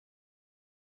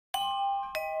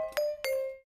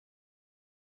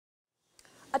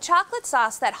A chocolate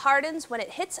sauce that hardens when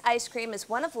it hits ice cream is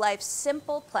one of life's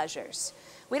simple pleasures.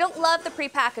 We don't love the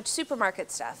prepackaged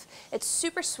supermarket stuff. It's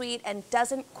super sweet and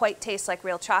doesn't quite taste like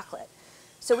real chocolate.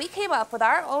 So we came up with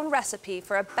our own recipe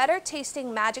for a better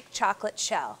tasting magic chocolate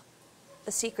shell.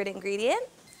 The secret ingredient?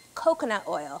 Coconut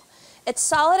oil. It's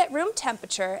solid at room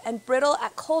temperature and brittle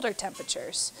at colder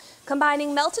temperatures.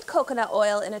 Combining melted coconut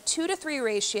oil in a 2-to-3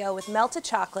 ratio with melted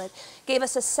chocolate gave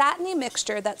us a satiny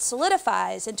mixture that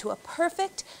solidifies into a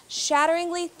perfect,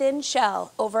 shatteringly thin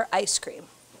shell over ice cream.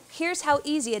 Here's how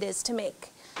easy it is to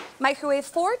make. Microwave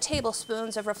 4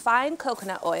 tablespoons of refined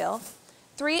coconut oil,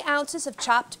 3 ounces of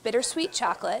chopped bittersweet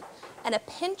chocolate, and a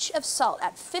pinch of salt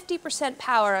at 50%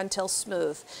 power until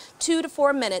smooth, 2 to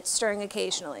 4 minutes stirring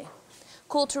occasionally.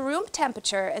 Cool to room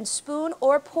temperature and spoon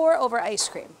or pour over ice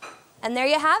cream. And there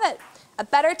you have it, a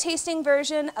better tasting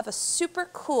version of a super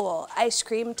cool ice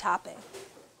cream topping.